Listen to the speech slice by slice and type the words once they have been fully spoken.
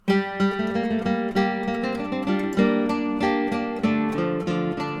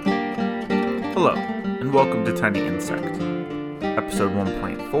Hello, and welcome to Tiny Insect, Episode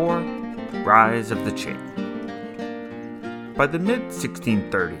 1.4, Rise of the Qing. By the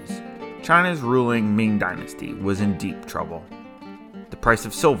mid-1630s, China's ruling Ming Dynasty was in deep trouble. The price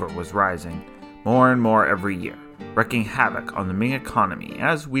of silver was rising more and more every year, wreaking havoc on the Ming economy,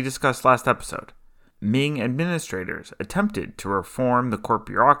 as we discussed last episode. Ming administrators attempted to reform the court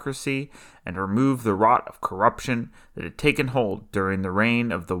bureaucracy and remove the rot of corruption that had taken hold during the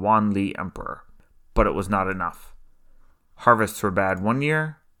reign of the Wanli Emperor, but it was not enough. Harvests were bad one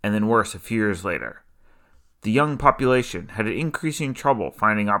year, and then worse a few years later. The young population had increasing trouble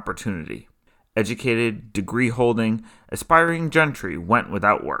finding opportunity. Educated, degree-holding, aspiring gentry went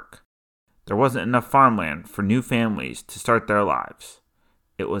without work. There wasn't enough farmland for new families to start their lives.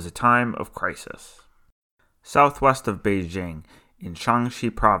 It was a time of crisis. Southwest of Beijing, in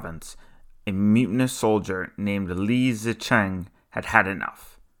Shaanxi province, a mutinous soldier named Li Zicheng had had enough.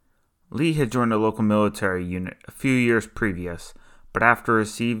 Li had joined a local military unit a few years previous, but after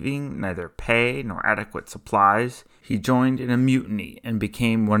receiving neither pay nor adequate supplies, he joined in a mutiny and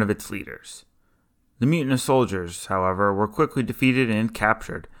became one of its leaders. The mutinous soldiers, however, were quickly defeated and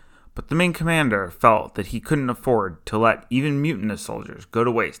captured, but the Ming commander felt that he couldn't afford to let even mutinous soldiers go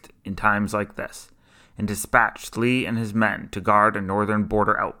to waste in times like this, and dispatched Li and his men to guard a northern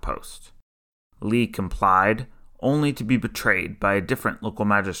border outpost. Li complied, only to be betrayed by a different local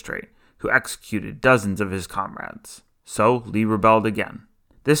magistrate, who executed dozens of his comrades. So Li rebelled again.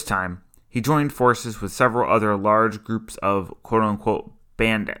 This time, he joined forces with several other large groups of quote-unquote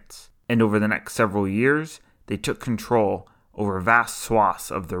bandits, and over the next several years, they took control over vast swaths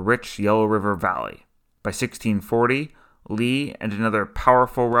of the rich Yellow River Valley. By 1640, Li and another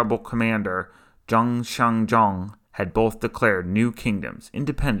powerful rebel commander, Zhang Xiangzhong, had both declared new kingdoms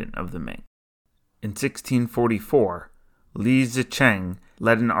independent of the Ming. In 1644, Li Zicheng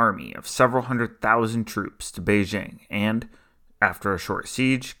led an army of several 100,000 troops to Beijing and, after a short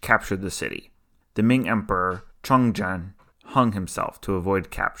siege, captured the city. The Ming Emperor, Chongzhen, hung himself to avoid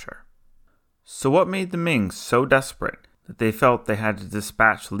capture. So what made the Ming so desperate that they felt they had to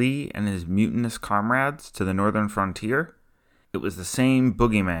dispatch Li and his mutinous comrades to the northern frontier? It was the same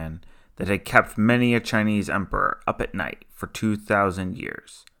boogeyman that had kept many a Chinese emperor up at night for 2,000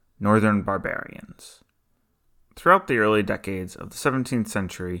 years, northern barbarians. Throughout the early decades of the 17th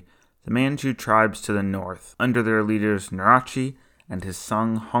century, the Manchu tribes to the north, under their leaders Narachi and his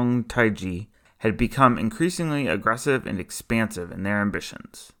son Hong Taiji, had become increasingly aggressive and expansive in their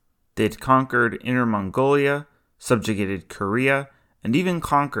ambitions. They had conquered Inner Mongolia, subjugated Korea, and even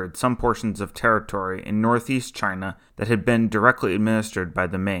conquered some portions of territory in northeast China that had been directly administered by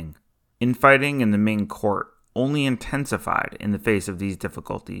the Ming. Infighting in the Ming court only intensified in the face of these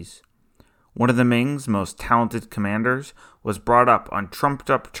difficulties. One of the Ming's most talented commanders was brought up on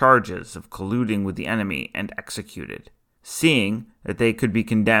trumped-up charges of colluding with the enemy and executed. Seeing that they could be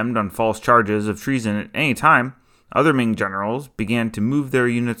condemned on false charges of treason at any time, other Ming generals began to move their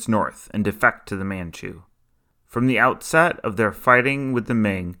units north and defect to the Manchu. From the outset of their fighting with the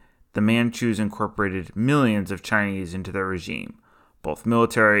Ming, the Manchus incorporated millions of Chinese into their regime, both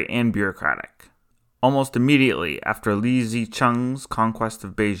military and bureaucratic. Almost immediately after Li Zicheng's conquest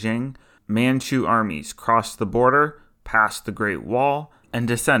of Beijing, Manchu armies crossed the border, passed the Great Wall, and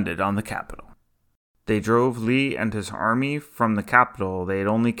descended on the capital. They drove Li and his army from the capital they had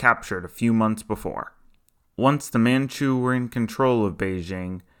only captured a few months before. Once the Manchu were in control of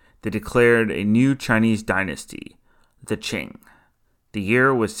Beijing, they declared a new Chinese dynasty, the Qing. The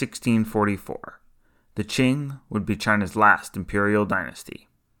year was 1644. The Qing would be China's last imperial dynasty.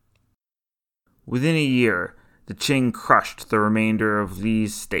 Within a year, the Qing crushed the remainder of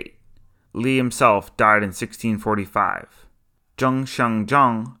Li's state. Li himself died in 1645. Zhang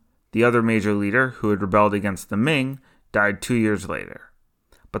Xiangzhong, the other major leader who had rebelled against the Ming, died 2 years later.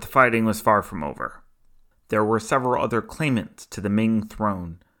 But the fighting was far from over. There were several other claimants to the Ming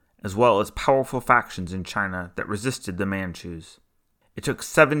throne, as well as powerful factions in China that resisted the Manchus. It took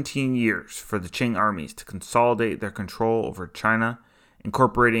 17 years for the Qing armies to consolidate their control over China,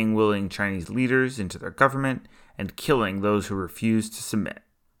 incorporating willing Chinese leaders into their government and killing those who refused to submit.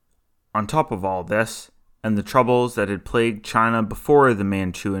 On top of all this, and the troubles that had plagued China before the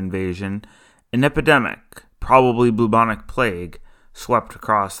Manchu invasion, an epidemic, probably bubonic plague, swept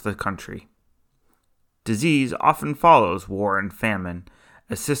across the country. Disease often follows war and famine,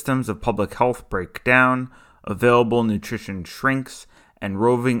 as systems of public health break down, available nutrition shrinks, and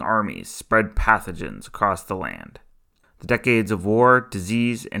roving armies spread pathogens across the land. The decades of war,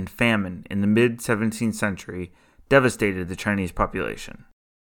 disease, and famine in the mid-17th century devastated the Chinese population.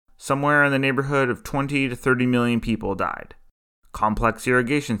 Somewhere in the neighborhood of 20 to 30 million people died. Complex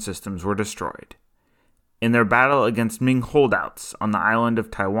irrigation systems were destroyed. In their battle against Ming holdouts on the island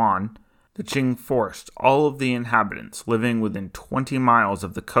of Taiwan, the Qing forced all of the inhabitants living within 20 miles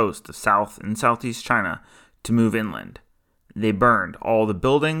of the coast of South and Southeast China to move inland. They burned all the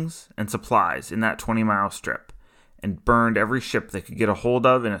buildings and supplies in that 20-mile strip, and burned every ship they could get a hold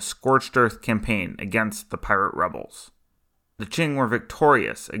of in a scorched earth campaign against the pirate rebels. The Qing were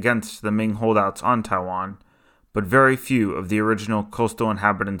victorious against the Ming holdouts on Taiwan, but very few of the original coastal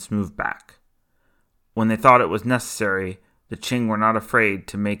inhabitants moved back. When they thought it was necessary, the Qing were not afraid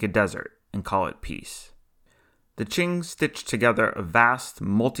to make a desert and call it peace. The Qing stitched together a vast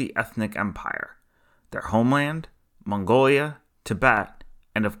multi-ethnic empire. Their homeland, Mongolia, Tibet,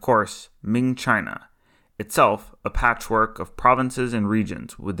 and of course, Ming China, itself a patchwork of provinces and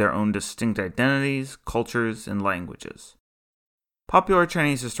regions with their own distinct identities, cultures, and languages. Popular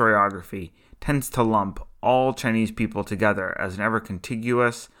Chinese historiography tends to lump all Chinese people together as an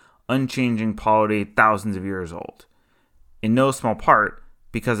ever-contiguous, unchanging polity thousands of years old, in no small part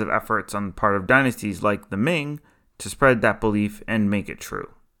because of efforts on the part of dynasties like the Ming to spread that belief and make it true.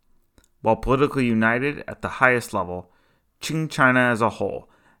 While politically united at the highest level, Qing China as a whole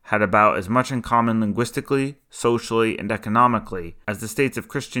had about as much in common linguistically, socially, and economically as the states of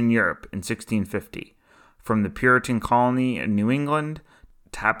Christian Europe in 1650, from the Puritan colony in New England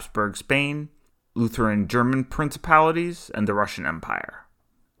to Habsburg Spain, Lutheran German principalities, and the Russian Empire.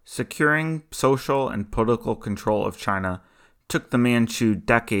 Securing social and political control of China took the Manchu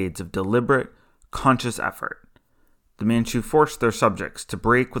decades of deliberate, conscious effort. The Manchu forced their subjects to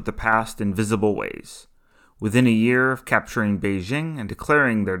break with the past in visible ways. Within a year of capturing Beijing and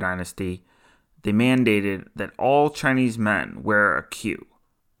declaring their dynasty, they mandated that all Chinese men wear a queue.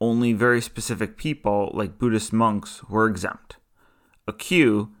 Only very specific people, like Buddhist monks, were exempt. A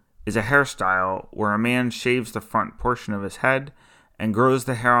queue is a hairstyle where a man shaves the front portion of his head and grows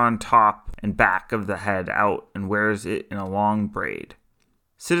the hair on top and back of the head out and wears it in a long braid.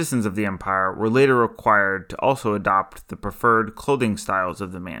 Citizens of the empire were later required to also adopt the preferred clothing styles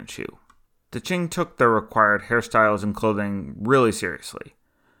of the Manchu. The Qing took their required hairstyles and clothing really seriously.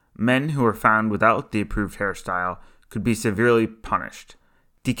 Men who were found without the approved hairstyle could be severely punished.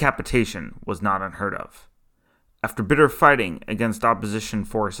 Decapitation was not unheard of. After bitter fighting against opposition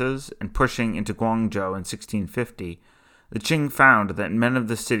forces and pushing into Guangzhou in 1650, the Qing found that men of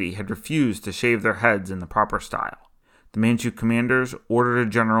the city had refused to shave their heads in the proper style. The Manchu commanders ordered a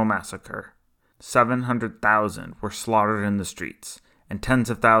general massacre. 700,000 were slaughtered in the streets, and tens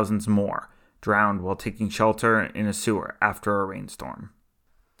of thousands more drowned while taking shelter in a sewer after a rainstorm.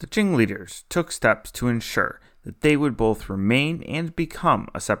 The Qing leaders took steps to ensure that they would both remain and become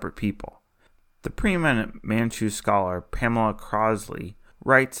a separate people. The preeminent Manchu scholar Pamela Crosley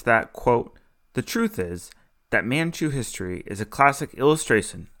writes that, quote, "The truth is that Manchu history is a classic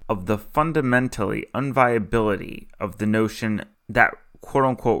illustration of the fundamentally unviability of the notion that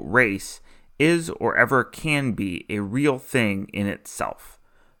quote-unquote race is or ever can be a real thing in itself.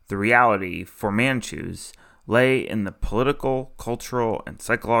 The reality for Manchus lay in the political, cultural, and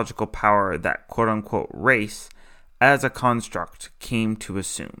psychological power that quote-unquote race as a construct came to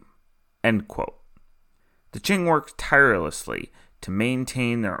assume." End quote. The Qing worked tirelessly to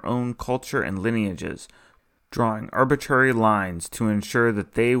maintain their own culture and lineages, drawing arbitrary lines to ensure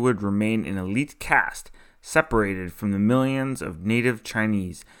that they would remain an elite caste separated from the millions of native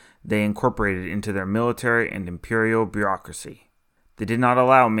Chinese they incorporated into their military and imperial bureaucracy. They did not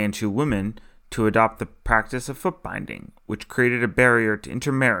allow Manchu women to adopt the practice of foot binding, which created a barrier to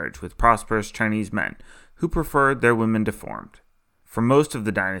intermarriage with prosperous Chinese men who preferred their women deformed. For most of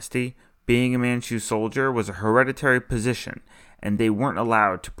the dynasty, being a Manchu soldier was a hereditary position, and they weren't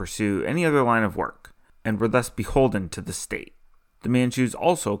allowed to pursue any other line of work, and were thus beholden to the state. The Manchus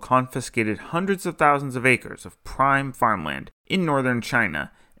also confiscated hundreds of thousands of acres of prime farmland in northern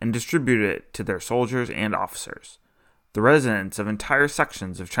China and distributed it to their soldiers and officers. The residents of entire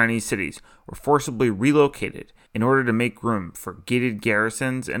sections of Chinese cities were forcibly relocated in order to make room for gated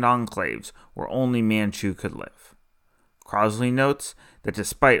garrisons and enclaves where only Manchu could live. Crosley notes that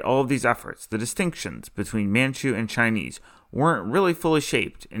despite all of these efforts, the distinctions between Manchu and Chinese weren't really fully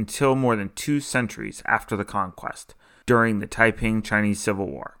shaped until more than 2 centuries after the conquest, during the Taiping Chinese Civil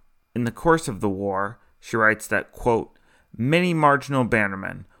War. In the course of the war, she writes that, quote, "Many marginal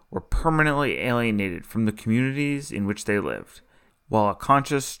bannermen were permanently alienated from the communities in which they lived, while a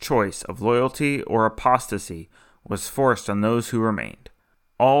conscious choice of loyalty or apostasy was forced on those who remained.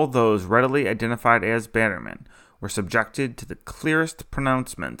 All those readily identified as bannermen were subjected to the clearest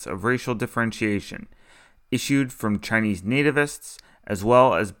pronouncements of racial differentiation, issued from Chinese nativists, as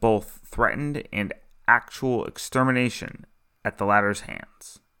well as both threatened and actual extermination at the latter's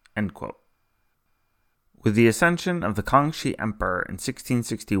hands." End quote. With the ascension of the Kangxi Emperor in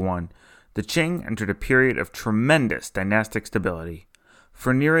 1661, the Qing entered a period of tremendous dynastic stability.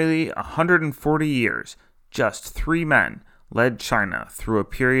 For nearly 140 years, just 3 men led China through a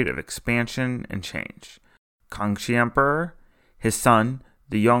period of expansion and change: Kangxi Emperor, his son,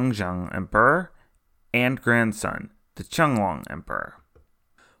 the Yongzheng Emperor, and grandson, the Qianlong Emperor.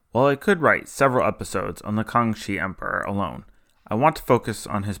 While I could write several episodes on the Kangxi Emperor alone, I want to focus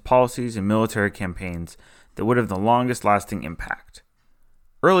on his policies and military campaigns that would have the longest lasting impact.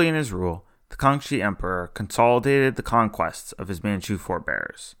 Early in his rule, the Kangxi Emperor consolidated the conquests of his Manchu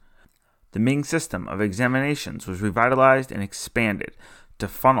forebears. The Ming system of examinations was revitalized and expanded to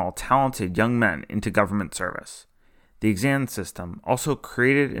funnel talented young men into government service. The exam system also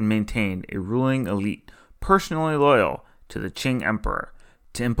created and maintained a ruling elite personally loyal to the Qing Emperor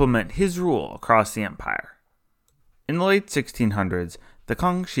to implement his rule across the empire. In the late 1600s, the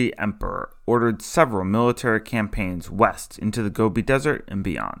Kangxi Emperor ordered several military campaigns west into the Gobi Desert and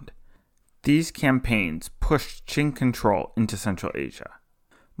beyond. These campaigns pushed Qing control into Central Asia.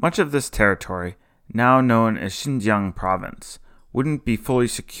 Much of this territory, now known as Xinjiang Province, wouldn't be fully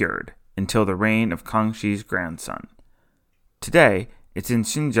secured until the reign of Kangxi's grandson. Today, it's in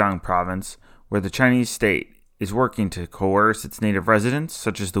Xinjiang Province where the Chinese state is working to coerce its native residents,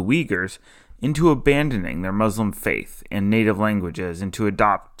 such as the Uyghurs, into abandoning their Muslim faith and native languages and to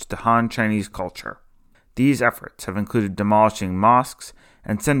adopt the Han Chinese culture. These efforts have included demolishing mosques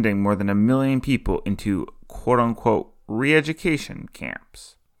and sending more than 1 million people into quote-unquote re-education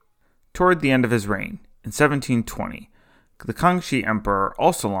camps. Toward the end of his reign, in 1720, the Kangxi Emperor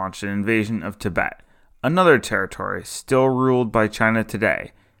also launched an invasion of Tibet, another territory still ruled by China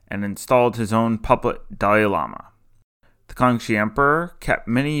today, and installed his own puppet Dalai Lama. The Kangxi Emperor kept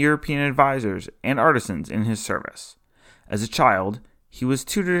many European advisors and artisans in his service. As a child, he was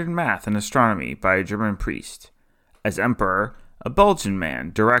tutored in math and astronomy by a German priest. As emperor, a Belgian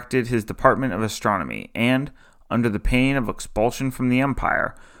man directed his department of astronomy and, under the pain of expulsion from the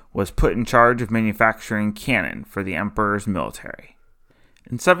empire, was put in charge of manufacturing cannon for the emperor's military.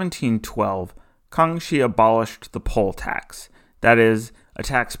 In 1712, Kangxi abolished the poll tax, that is, a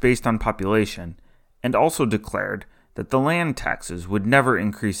tax based on population, and also declared that the land taxes would never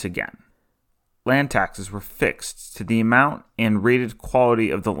increase again. Land taxes were fixed to the amount and rated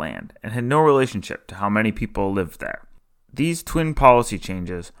quality of the land and had no relationship to how many people lived there. These twin policy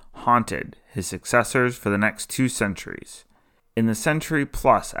changes haunted his successors for the next 2 centuries. In the century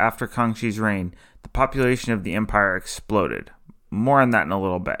plus after Kangxi's reign, the population of the empire exploded. More on that in a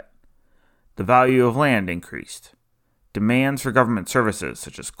little bit. The value of land increased. Demands for government services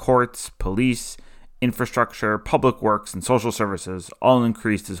such as courts, police, infrastructure, public works, and social services all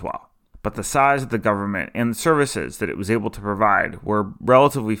increased as well. But the size of the government and the services that it was able to provide were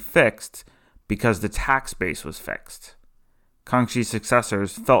relatively fixed because the tax base was fixed. Kangxi's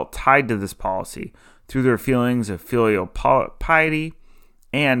successors felt tied to this policy through their feelings of filial piety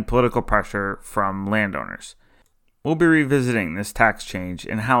and political pressure from landowners. We'll be revisiting this tax change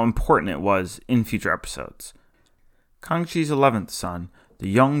and how important it was in future episodes. Kangxi's 11th son,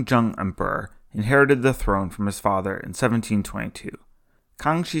 the Yongzheng Emperor, inherited the throne from his father in 1722.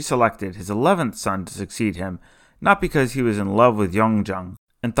 Kangxi selected his 11th son to succeed him, not because he was in love with Yongzheng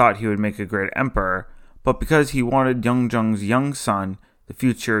and thought he would make a great emperor, but because he wanted Yongzheng's young son, the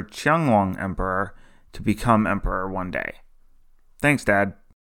future Qianlong Emperor, to become emperor one day. Thanks, Dad.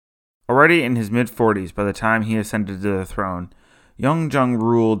 Already in his mid-40s by the time he ascended to the throne, Yongzheng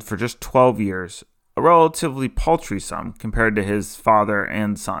ruled for just 12 years, a relatively paltry sum compared to his father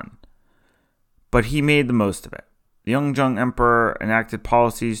and son. But he made the most of it. The Yongzheng Emperor enacted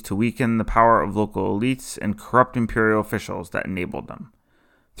policies to weaken the power of local elites and corrupt imperial officials that enabled them.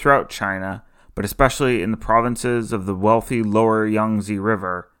 Throughout China, but especially in the provinces of the wealthy lower Yangtze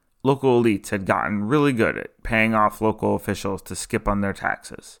River, local elites had gotten really good at paying off local officials to skip on their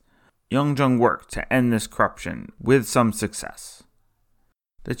taxes. Yongzheng worked to end this corruption with some success.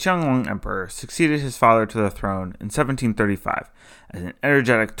 The Qianlong Emperor succeeded his father to the throne in 1735 as an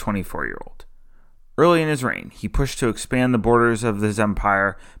energetic 24-year-old. Early in his reign, he pushed to expand the borders of his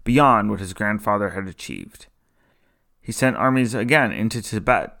empire beyond what his grandfather had achieved. He sent armies again into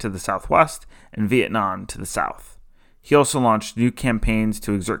Tibet to the southwest and Vietnam to the south. He also launched new campaigns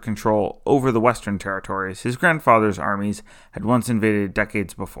to exert control over the western territories his grandfather's armies had once invaded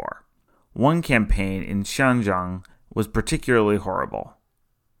decades before. One campaign in Xinjiang was particularly horrible.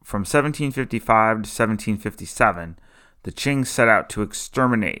 From 1755 to 1757, the Qing set out to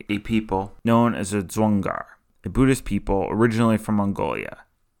exterminate a people known as the Dzungar, a Buddhist people originally from Mongolia.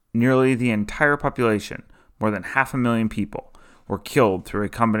 Nearly the entire population, more than 500,000 people, were killed through a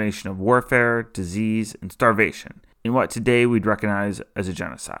combination of warfare, disease, and starvation, in what today we'd recognize as a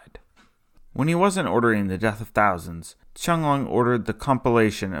genocide. When he wasn't ordering the death of thousands, Qianlong ordered the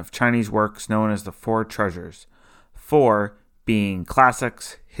compilation of Chinese works known as the Four Treasures, four being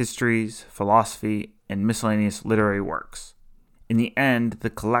classics, histories, philosophy, and miscellaneous literary works. In the end, the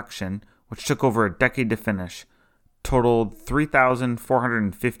collection, which took over a decade to finish, totaled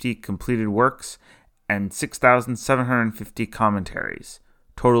 3,450 completed works and 6,750 commentaries,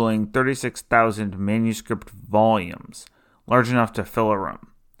 totaling 36,000 manuscript volumes, large enough to fill a room.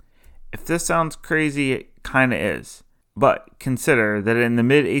 If this sounds crazy, it kinda is. But consider that in the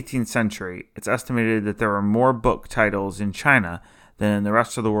mid-18th century, it's estimated that there were more book titles in China than in the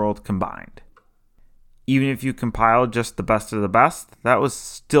rest of the world combined. Even if you compiled just the best of the best, that was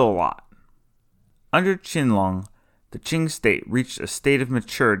still a lot. Under Qianlong, the Qing state reached a state of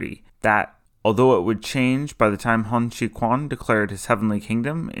maturity that, although it would change by the time Han Shiquan declared his heavenly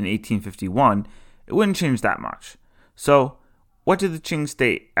kingdom in 1851, it wouldn't change that much. So, what did the Qing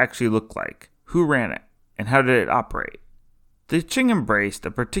state actually look like? Who ran it? And how did it operate? The Qing embraced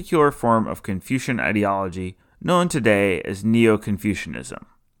a particular form of Confucian ideology known today as Neo-Confucianism.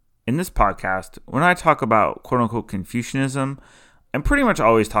 In this podcast, when I talk about quote-unquote Confucianism, I'm pretty much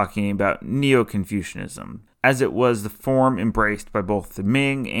always talking about Neo-Confucianism, as it was the form embraced by both the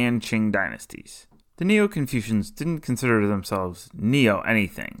Ming and Qing dynasties. The Neo-Confucians didn't consider themselves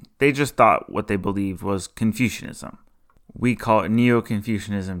Neo-anything. They just thought what they believed was Confucianism. We call it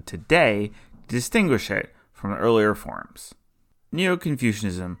Neo-Confucianism today to distinguish it from the earlier forms.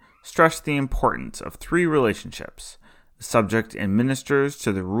 Neo-Confucianism stressed the importance of three relationships: the subject and ministers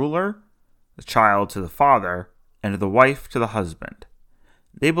to the ruler, the child to the father, and the wife to the husband.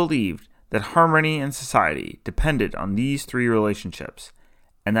 They believed that harmony in society depended on these three relationships,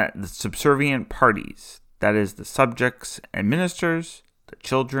 and that the subservient parties, that is, the subjects and ministers, the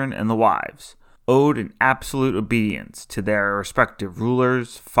children and the wives, owed an absolute obedience to their respective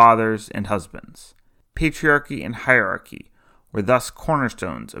rulers, fathers, and husbands. Patriarchy and hierarchy were thus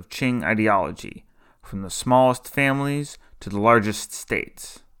cornerstones of Qing ideology, from the smallest families to the largest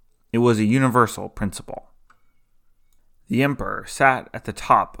states. It was a universal principle. The emperor sat at the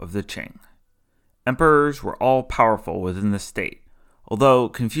top of the Qing. Emperors were all powerful within the state, although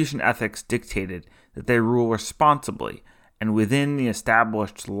Confucian ethics dictated that they rule responsibly and within the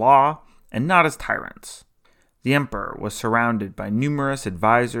established law and not as tyrants. The emperor was surrounded by numerous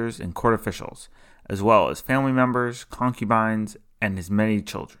advisors and court officials, as well as family members, concubines, and his many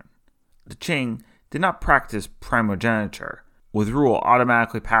children. The Qing did not practice primogeniture, with rule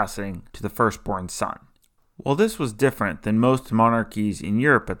automatically passing to the firstborn son. While this was different than most monarchies in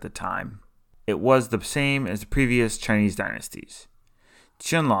Europe at the time, it was the same as the previous Chinese dynasties.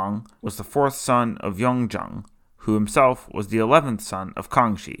 Qianlong was the fourth son of Yongzheng, who himself was the 11th son of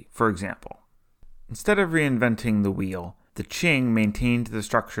Kangxi, for example. Instead of reinventing the wheel, the Qing maintained the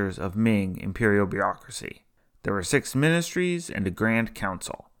structures of Ming imperial bureaucracy. There were 6 ministries and a grand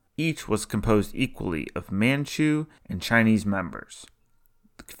council. Each was composed equally of Manchu and Chinese members.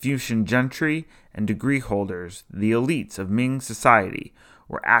 The Confucian gentry and degree holders, the elites of Ming society,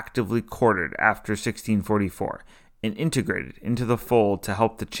 were actively courted after 1644 and integrated into the fold to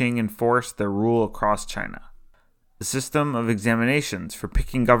help the Qing enforce their rule across China. The system of examinations for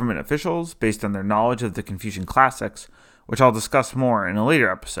picking government officials based on their knowledge of the Confucian classics, which I'll discuss more in a later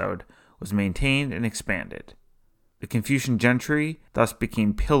episode, was maintained and expanded. The Confucian gentry thus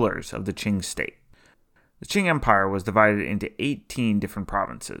became pillars of the Qing state. The Qing Empire was divided into 18 different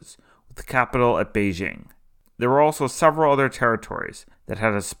provinces, with the capital at Beijing. There were also several other territories that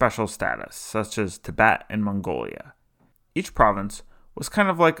had a special status, such as Tibet and Mongolia. Each province was kind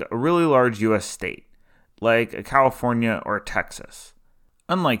of like a really large U.S. state, like a California or a Texas.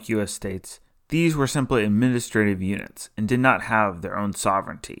 Unlike U.S. states, these were simply administrative units and did not have their own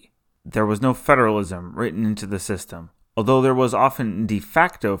sovereignty. There was no federalism written into the system, although there was often de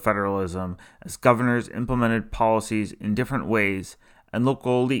facto federalism as governors implemented policies in different ways and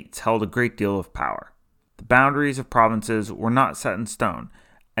local elites held a great deal of power. The boundaries of provinces were not set in stone,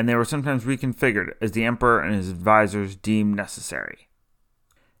 and they were sometimes reconfigured as the emperor and his advisors deemed necessary.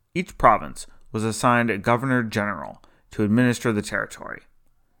 Each province was assigned a governor-general to administer the territory.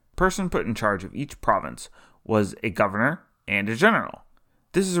 The person put in charge of each province was a governor and a general.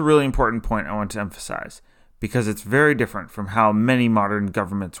 This is a really important point I want to emphasize, because it's very different from how many modern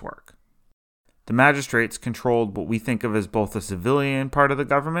governments work. The magistrates controlled what we think of as both the civilian part of the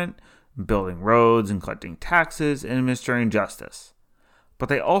government, building roads and collecting taxes and administering justice. But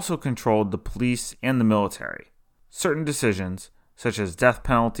they also controlled the police and the military. Certain decisions, such as death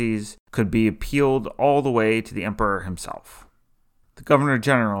penalties, could be appealed all the way to the emperor himself. The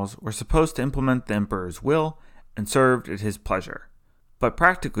governor-generals were supposed to implement the emperor's will and served at his pleasure. But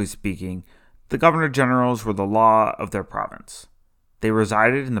practically speaking, the governor-generals were the law of their province. They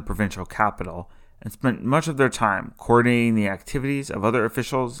resided in the provincial capital and spent much of their time coordinating the activities of other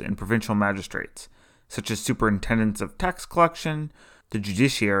officials and provincial magistrates, such as superintendents of tax collection, the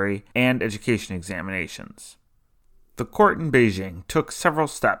judiciary, and education examinations. The court in Beijing took several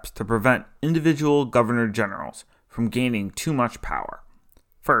steps to prevent individual governor-generals from gaining too much power.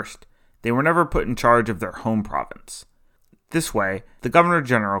 First, they were never put in charge of their home province. This way, the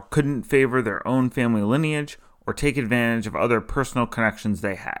governor-general couldn't favor their own family lineage or take advantage of other personal connections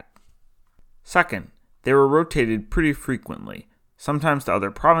they had. Second, they were rotated pretty frequently, sometimes to other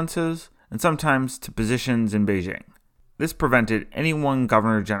provinces and sometimes to positions in Beijing. This prevented any one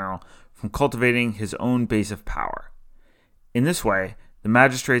governor-general from cultivating his own base of power. In this way, the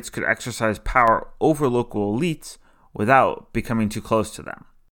magistrates could exercise power over local elites without becoming too close to them.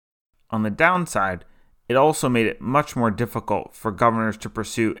 On the downside, it also made it much more difficult for governors to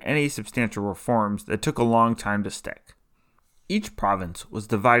pursue any substantial reforms that took a long time to stick. Each province was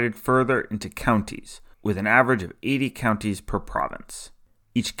divided further into counties, with an average of 80 counties per province.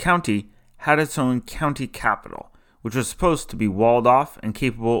 Each county had its own county capital, which was supposed to be walled off and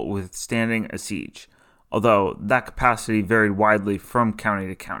capable of withstanding a siege, although that capacity varied widely from county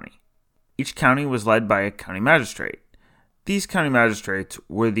to county. Each county was led by a county magistrate. These county magistrates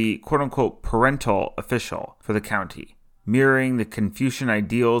were the quote-unquote parental official for the county, mirroring the Confucian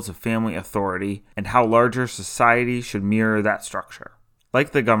ideals of family authority and how larger society should mirror that structure.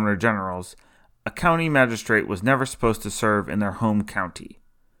 Like the governor-generals, a county magistrate was never supposed to serve in their home county.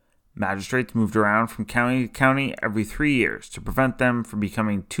 Magistrates moved around from county to county every 3 years to prevent them from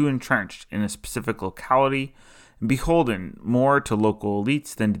becoming too entrenched in a specific locality and beholden more to local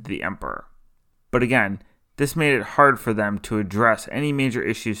elites than to the emperor. But again, this made it hard for them to address any major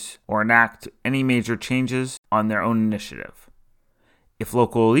issues or enact any major changes on their own initiative. If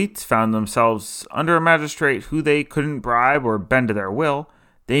local elites found themselves under a magistrate who they couldn't bribe or bend to their will,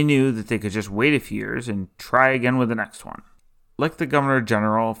 they knew that they could just wait a few years and try again with the next one. Like the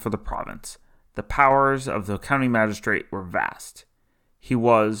governor-general for the province, the powers of the county magistrate were vast. He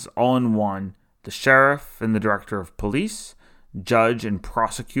was, all in one, the sheriff and the director of police, judge and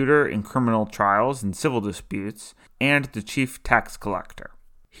prosecutor in criminal trials and civil disputes, and the chief tax collector.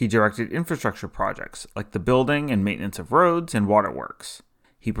 He directed infrastructure projects like the building and maintenance of roads and waterworks.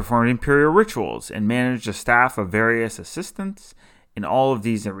 He performed imperial rituals and managed a staff of various assistants in all of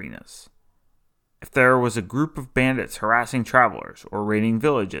these arenas. If there was a group of bandits harassing travelers or raiding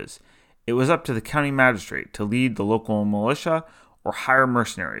villages, it was up to the county magistrate to lead the local militia or hire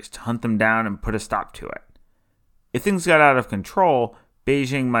mercenaries to hunt them down and put a stop to it. If things got out of control,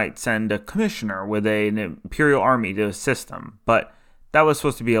 Beijing might send a commissioner with an imperial army to assist them, but that was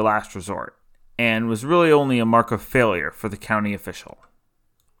supposed to be a last resort, and was really only a mark of failure for the county official.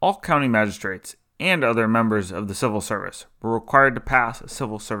 All county magistrates and other members of the civil service were required to pass a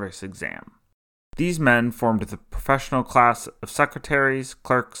civil service exam. These men formed the professional class of secretaries,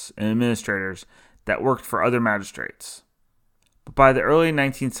 clerks, and administrators that worked for other magistrates. But by the early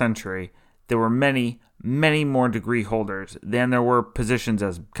 19th century, there were many more degree holders than there were positions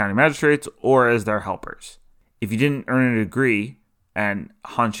as county magistrates or as their helpers. If you didn't earn a degree, and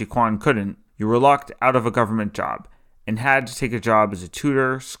Han Shiquan couldn't, you were locked out of a government job and had to take a job as a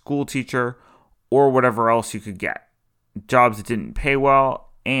tutor, school teacher, or whatever else you could get. Jobs that didn't pay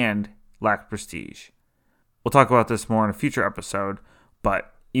well and lacked prestige. We'll talk about this more in a future episode,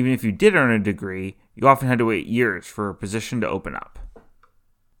 but even if you did earn a degree, you often had to wait years for a position to open up.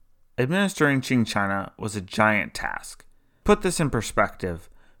 Administering Qing China was a giant task. Put this in perspective,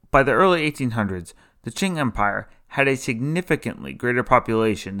 by the early 1800s, the Qing Empire had a significantly greater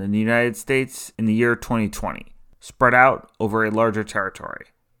population than the United States in the year 2020, spread out over a larger territory.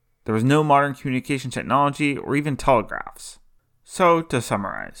 There was no modern communication technology or even telegraphs. So, to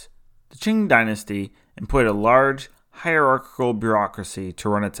summarize, the Qing dynasty employed a large, hierarchical bureaucracy to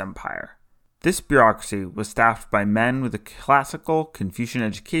run its empire. This bureaucracy was staffed by men with a classical Confucian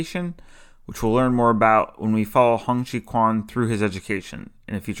education, which we'll learn more about when we follow Han Shiquan through his education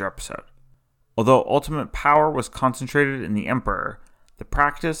in a future episode. Although ultimate power was concentrated in the emperor, the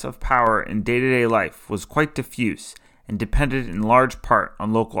practice of power in day-to-day life was quite diffuse and depended in large part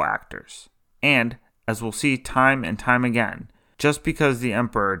on local actors. And, as we'll see time and time again, just because the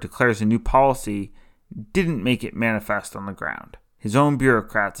emperor declares a new policy didn't make it manifest on the ground. His own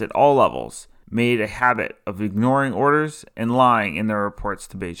bureaucrats at all levels made a habit of ignoring orders and lying in their reports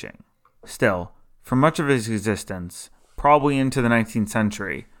to Beijing. Still, for much of his existence, probably into the 19th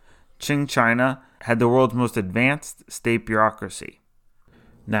century, Qing China had the world's most advanced state bureaucracy.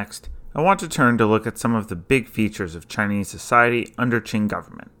 Next, I want to turn to look at some of the big features of Chinese society under Qing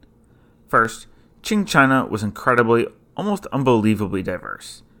government. First, Qing China was incredibly, almost unbelievably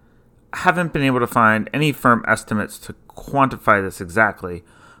diverse. I haven't been able to find any firm estimates to quantify this exactly,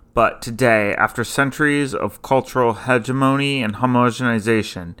 but today, after centuries of cultural hegemony and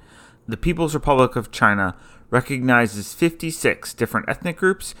homogenization, the People's Republic of China recognizes 56 different ethnic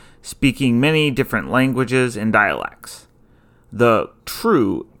groups speaking many different languages and dialects. The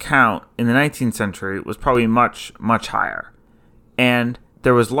true count in the 19th century was probably much, much higher, and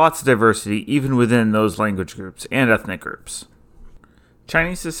there was lots of diversity even within those language groups and ethnic groups.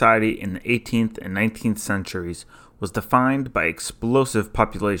 Chinese society in the 18th and 19th centuries was defined by explosive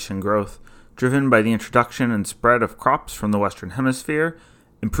population growth, driven by the introduction and spread of crops from the Western Hemisphere,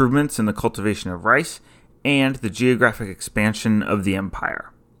 improvements in the cultivation of rice, and the geographic expansion of the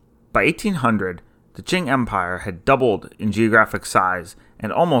empire. By 1800, the Qing Empire had doubled in geographic size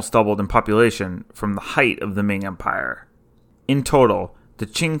and almost doubled in population from the height of the Ming Empire. In total, the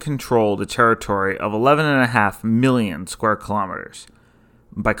Qing controlled a territory of 11.5 million square kilometers.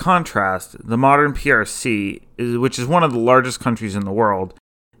 By contrast, the modern PRC, which is one of the largest countries in the world,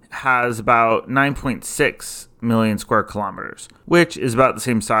 has about 9.6 million square kilometers, which is about the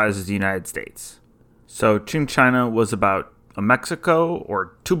same size as the United States. So Qing China was about a Mexico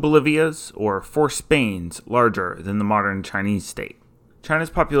or 2 Bolivias or 4 Spains larger than the modern Chinese state. China's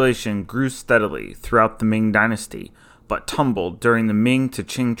population grew steadily throughout the Ming Dynasty, but tumbled during the Ming to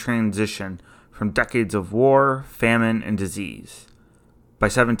Qing transition from decades of war, famine, and disease. By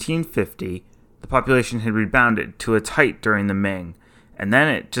 1750, the population had rebounded to its height during the Ming, and then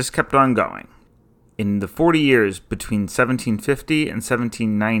it just kept on going. In the 40 years between 1750 and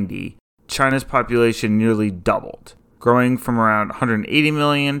 1790, China's population nearly doubled, growing from around 180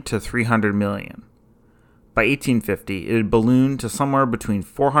 million to 300 million. By 1850, it had ballooned to somewhere between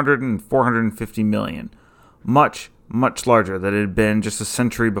 400 and 450 million, much, much larger than it had been just a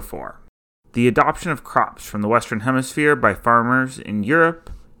century before. The adoption of crops from the Western Hemisphere by farmers in Europe,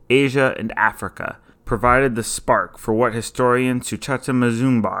 Asia, and Africa provided the spark for what historian Sucheta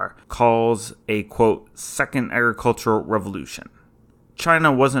Mazumdar calls a, quote, second agricultural revolution.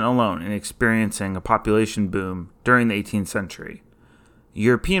 China wasn't alone in experiencing a population boom during the 18th century.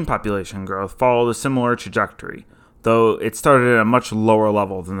 European population growth followed a similar trajectory, though it started at a much lower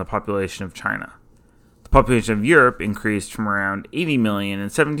level than the population of China. The population of Europe increased from around 80 million in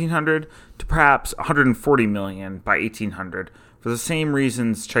 1700 to perhaps 140 million by 1800 for the same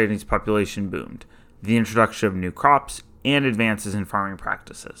reasons Chinese population boomed: the introduction of new crops and advances in farming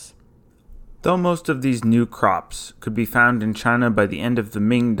practices. Though most of these new crops could be found in China by the end of the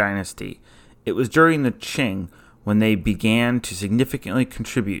Ming Dynasty, it was during the Qing when they began to significantly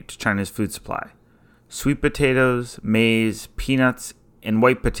contribute to China's food supply. Sweet potatoes, maize, peanuts, and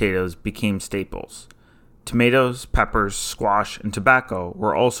white potatoes became staples. Tomatoes, peppers, squash, and tobacco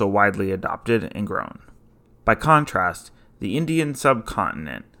were also widely adopted and grown. By contrast, the Indian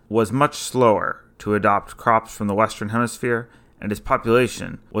subcontinent was much slower to adopt crops from the Western Hemisphere, and its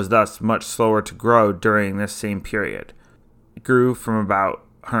population was thus much slower to grow during this same period. It grew from about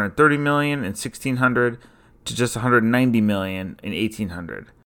 130 million in 1600 to just 190 million in 1800.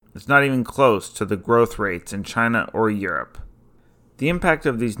 It's not even close to the growth rates in China or Europe. The impact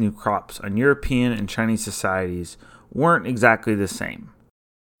of these new crops on European and Chinese societies weren't exactly the same.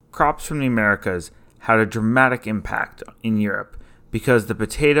 Crops from the Americas had a dramatic impact in Europe because the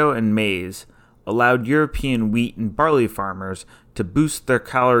potato and maize allowed European wheat and barley farmers to boost their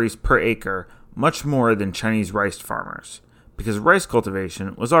calories per acre much more than Chinese rice farmers, because rice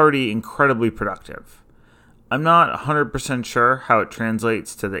cultivation was already incredibly productive. I'm not 100% sure how it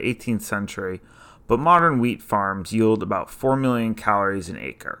translates to the 18th century, but modern wheat farms yield about 4 million calories an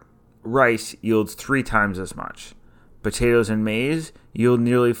acre. Rice yields 3 times as much. Potatoes and maize yield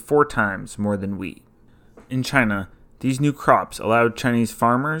nearly 4 times more than wheat. In China, these new crops allowed Chinese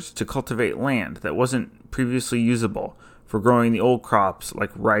farmers to cultivate land that wasn't previously usable for growing the old crops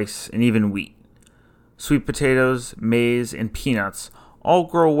like rice and even wheat. Sweet potatoes, maize, and peanuts all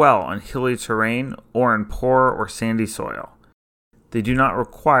grow well on hilly terrain or in poor or sandy soil. They do not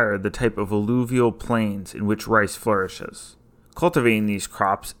require the type of alluvial plains in which rice flourishes. Cultivating these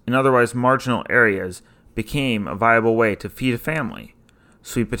crops in otherwise marginal areas became a viable way to feed a family.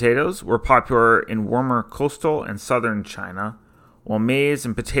 Sweet potatoes were popular in warmer coastal and southern China, while maize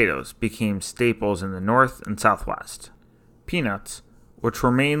and potatoes became staples in the north and southwest. Peanuts, which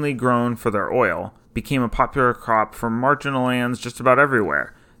were mainly grown for their oil, became a popular crop for marginal lands just about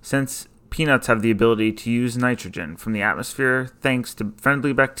everywhere, since peanuts have the ability to use nitrogen from the atmosphere thanks to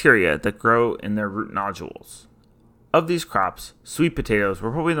friendly bacteria that grow in their root nodules. Of these crops, sweet potatoes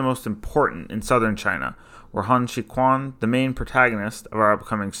were probably the most important in southern China, where Han Shiquan, the main protagonist of our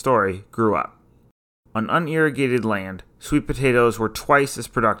upcoming story, grew up. On unirrigated land, sweet potatoes were twice as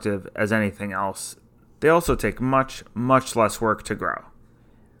productive as anything else. They also take much, much less work to grow.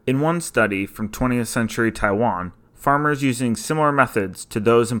 In one study from 20th century Taiwan, farmers using similar methods to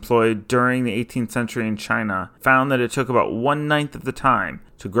those employed during the 18th century in China found that it took about 1/9 of the time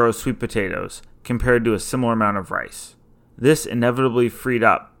to grow sweet potatoes compared to a similar amount of rice. This inevitably freed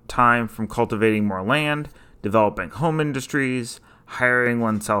up time from cultivating more land, developing home industries, hiring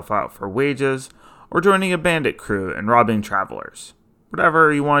oneself out for wages, or joining a bandit crew and robbing travelers.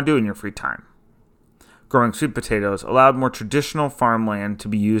 Whatever you want to do in your free time. Growing sweet potatoes allowed more traditional farmland to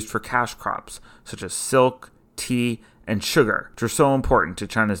be used for cash crops, such as silk, tea, and sugar, which are so important to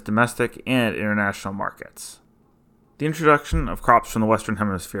China's domestic and international markets. The introduction of crops from the Western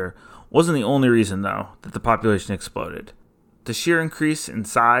Hemisphere wasn't the only reason, though, that the population exploded. The sheer increase in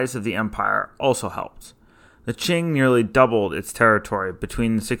size of the empire also helped. The Qing nearly doubled its territory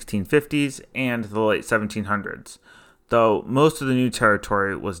between the 1650s and the late 1700s, though most of the new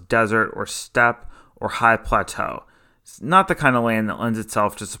territory was desert or steppe or high plateau. It's not the kind of land that lends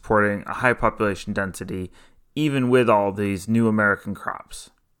itself to supporting a high population density, even with all these new American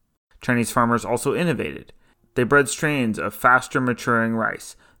crops. Chinese farmers also innovated. They bred strains of faster maturing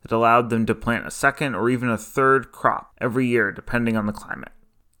rice that allowed them to plant a second or even a third crop every year depending on the climate.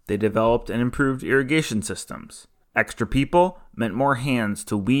 They developed and improved irrigation systems. Extra people meant more hands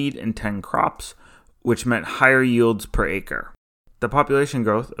to weed and tend crops, which meant higher yields per acre. The population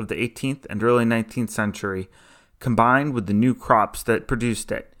growth of the 18th and early 19th century, combined with the new crops that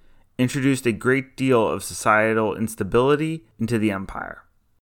produced it, introduced a great deal of societal instability into the empire.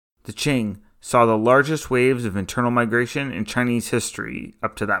 The Qing saw the largest waves of internal migration in Chinese history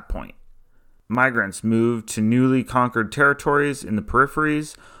up to that point. Migrants moved to newly conquered territories in the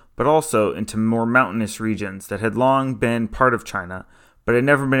peripheries, but also into more mountainous regions that had long been part of China, but had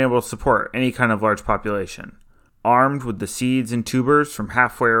never been able to support any kind of large population. Armed with the seeds and tubers from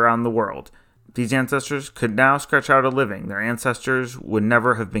halfway around the world, these ancestors could now scratch out a living their ancestors would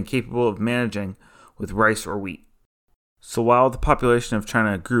never have been capable of managing with rice or wheat. So while the population of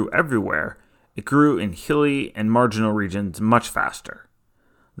China grew everywhere, it grew in hilly and marginal regions much faster.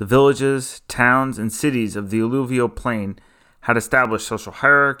 The villages, towns, and cities of the alluvial plain had established social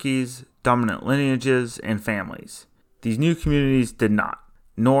hierarchies, dominant lineages, and families. These new communities did not,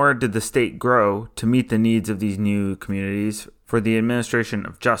 nor did the state grow to meet the needs of these new communities for the administration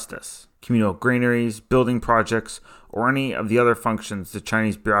of justice, communal granaries, building projects, or any of the other functions the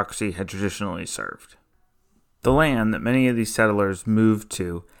Chinese bureaucracy had traditionally served. The land that many of these settlers moved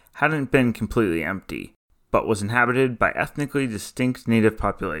to hadn't been completely empty, but was inhabited by ethnically distinct native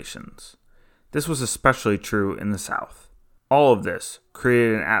populations. This was especially true in the South. All of this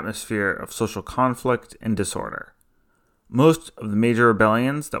created an atmosphere of social conflict and disorder. Most of the major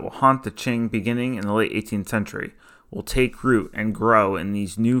rebellions that will haunt the Qing beginning in the late 18th century will take root and grow in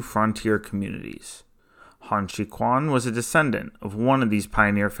these new frontier communities. Han Shiquan was a descendant of one of these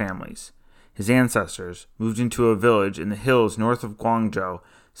pioneer families. His ancestors moved into a village in the hills north of Guangzhou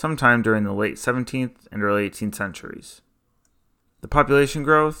sometime during the late 17th and early 18th centuries. The population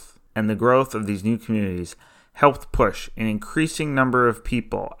growth and the growth of these new communities helped push an increasing number of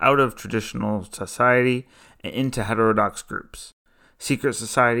people out of traditional society and into heterodox groups. Secret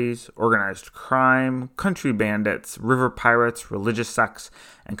societies, organized crime, country bandits, river pirates, religious sects,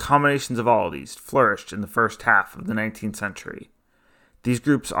 and combinations of all of these flourished in the first half of the 19th century. These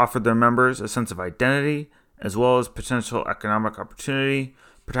groups offered their members a sense of identity, as well as potential economic opportunity,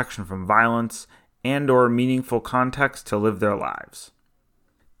 protection from violence, and/or meaningful context to live their lives.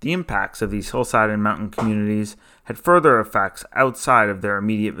 The impacts of these hillside and mountain communities had further effects outside of their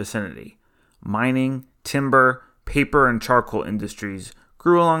immediate vicinity. Mining, timber, paper, and charcoal industries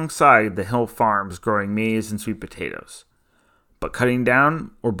grew alongside the hill farms growing maize and sweet potatoes. But cutting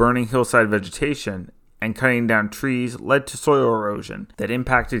down or burning hillside vegetation and cutting down trees led to soil erosion that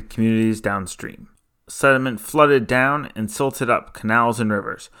impacted communities downstream. Sediment flooded down and silted up canals and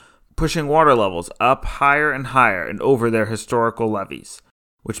rivers, pushing water levels up higher and higher and over their historical levees,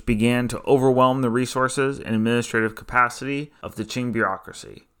 which began to overwhelm the resources and administrative capacity of the Qing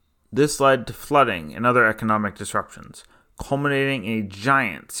bureaucracy. This led to flooding and other economic disruptions, culminating in a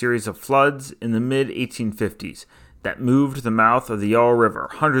giant series of floods in the mid-1850s that moved the mouth of the Yellow River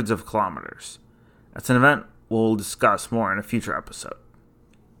hundreds of kilometers. That's an event we'll discuss more in a future episode.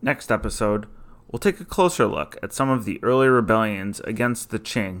 Next episode, we'll take a closer look at some of the early rebellions against the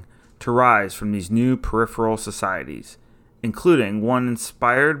Qing to rise from these new peripheral societies, including one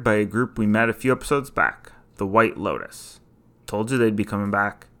inspired by a group we met a few episodes back, The White Lotus. Told you they'd be coming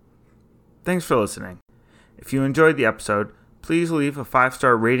back. Thanks for listening. If you enjoyed the episode, please leave a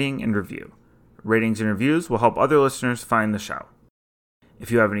 5-star rating and review. Ratings and reviews will help other listeners find the show. If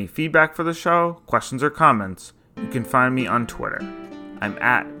you have any feedback for the show, questions, or comments, you can find me on Twitter. I'm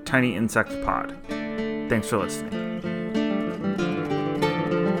at TinyInsectPod. Thanks for listening.